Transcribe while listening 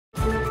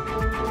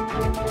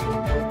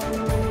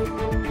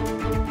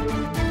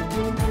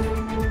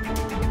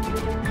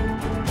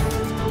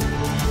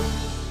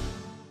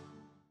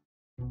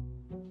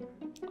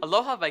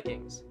Aloha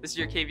Vikings! This is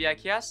your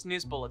KVIKS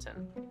News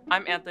Bulletin.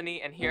 I'm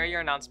Anthony, and here are your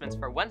announcements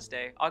for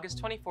Wednesday,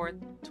 August 24th,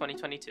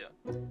 2022.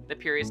 The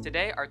periods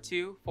today are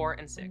 2, 4,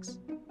 and 6.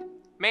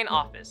 Main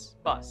Office,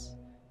 Bus.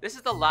 This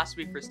is the last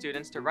week for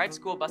students to ride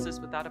school buses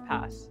without a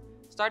pass.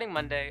 Starting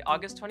Monday,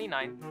 August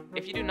 29th,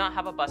 if you do not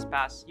have a bus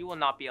pass, you will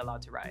not be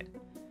allowed to ride.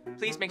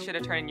 Please make sure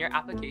to turn in your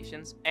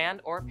applications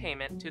and/or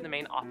payment to the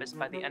main office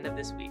by the end of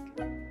this week.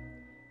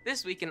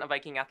 This week in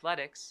Viking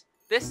Athletics,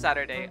 this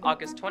Saturday,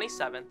 August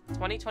 27th,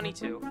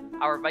 2022,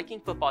 our Viking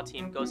football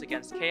team goes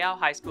against Keio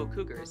High School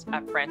Cougars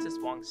at Francis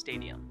Wong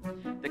Stadium.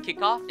 The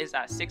kickoff is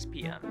at 6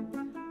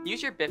 p.m.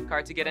 Use your Beth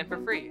card to get in for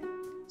free.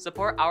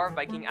 Support our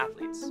Viking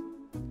athletes.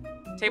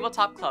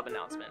 Tabletop Club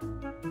announcement.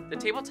 The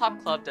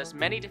Tabletop Club does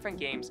many different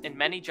games in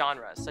many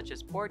genres such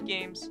as board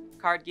games,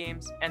 card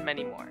games, and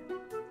many more.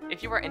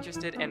 If you are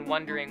interested in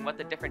wondering what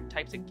the different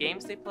types of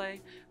games they play,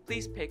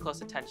 please pay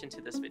close attention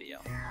to this video.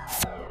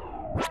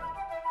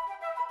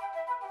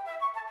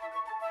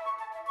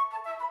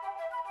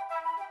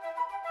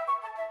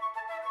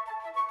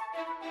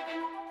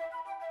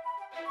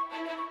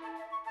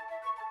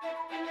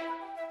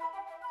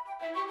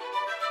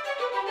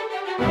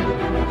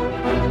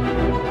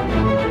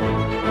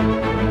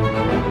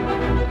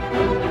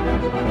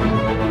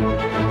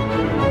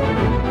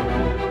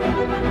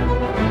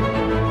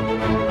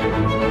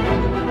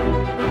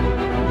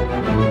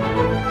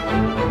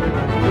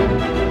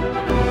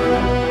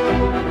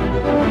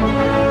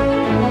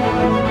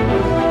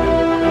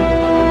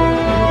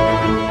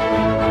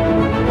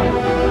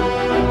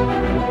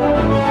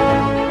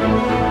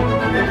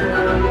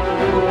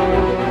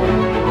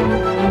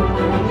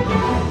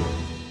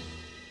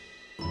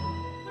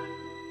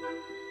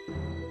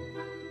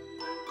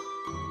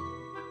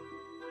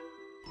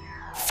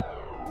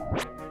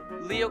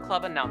 Leo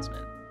Club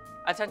announcement.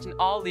 Attention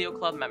all Leo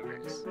Club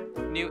members.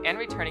 New and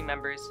returning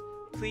members,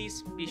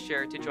 please be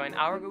sure to join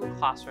our Google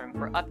Classroom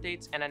for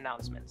updates and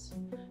announcements.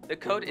 The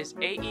code is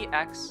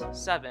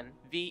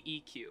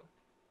AEX7VEQ.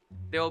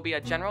 There will be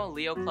a general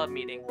Leo Club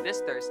meeting this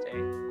Thursday,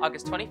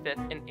 August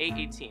 25th in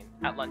A18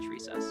 at lunch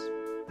recess.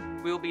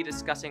 We will be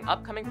discussing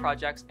upcoming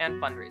projects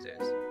and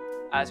fundraisers.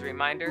 As a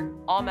reminder,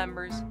 all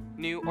members,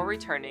 new or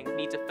returning,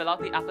 need to fill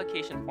out the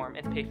application form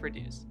and pay for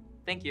dues.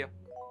 Thank you.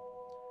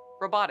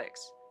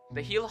 Robotics.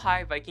 The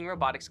Hilo-High Viking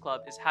Robotics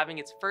Club is having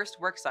its first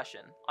work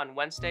session on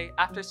Wednesday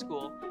after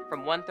school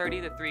from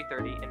 1:30 to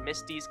 3:30 in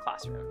Miss D's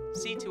classroom,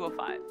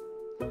 C205.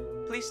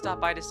 Please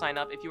stop by to sign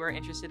up if you are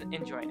interested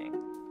in joining.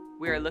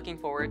 We are looking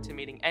forward to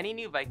meeting any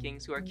new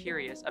Vikings who are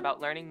curious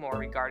about learning more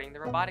regarding the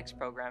robotics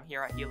program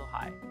here at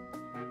Hilo-High.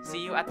 See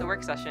you at the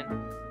work session.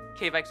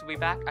 KVIKS will be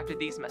back after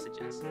these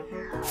messages.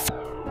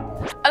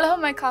 Aloha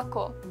mai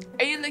kako.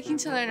 Are you looking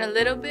to learn a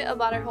little bit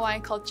about our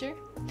Hawaiian culture?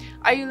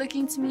 Are you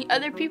looking to meet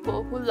other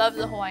people who love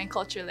the Hawaiian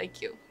culture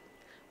like you?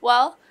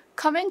 Well,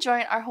 come and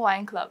join our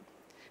Hawaiian Club.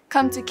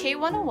 Come to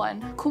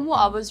K101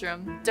 Kumu'awa's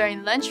room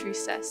during lunch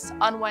recess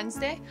on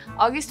Wednesday,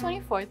 August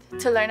 24th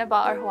to learn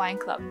about our Hawaiian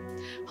Club.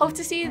 Hope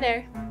to see you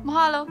there.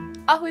 Mahalo.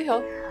 Ahui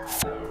ho.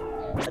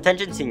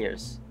 Attention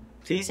seniors.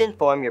 Please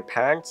inform your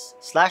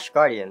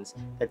parents/guardians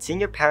that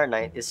Senior Parent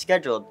Night is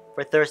scheduled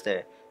for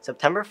Thursday,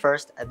 September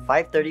 1st at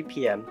 5:30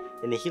 p.m.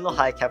 in the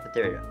Hilo-High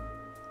cafeteria.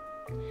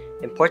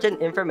 Important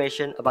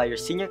information about your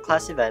senior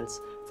class events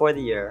for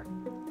the year,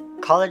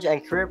 college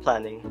and career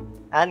planning,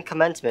 and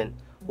commencement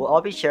will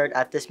all be shared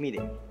at this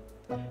meeting.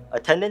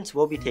 Attendance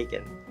will be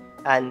taken,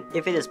 and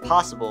if it is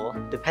possible,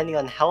 depending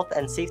on health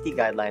and safety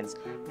guidelines,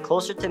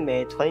 closer to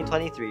May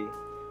 2023,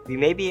 we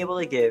may be able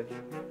to give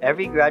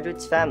every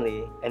graduate's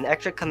family an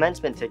extra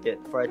commencement ticket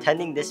for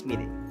attending this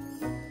meeting.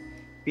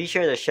 Be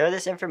sure to share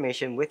this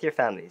information with your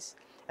families,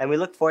 and we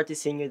look forward to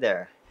seeing you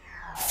there.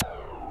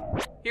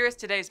 Here is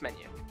today's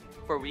menu.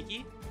 For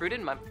wiki, fruit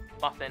and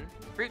muffin,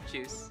 fruit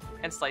juice,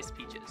 and sliced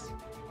peaches.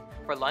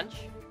 For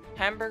lunch,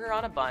 hamburger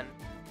on a bun,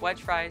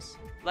 wedge fries,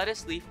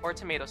 lettuce leaf or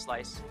tomato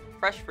slice,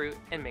 fresh fruit,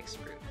 and mixed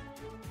fruit.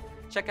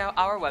 Check out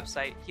our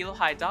website,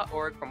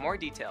 hilo-high.org for more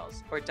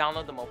details, or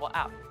download the mobile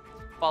app.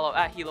 Follow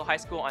at Hilo High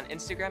School on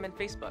Instagram and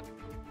Facebook.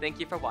 Thank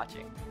you for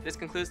watching. This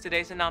concludes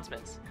today's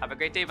announcements. Have a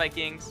great day,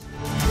 Vikings!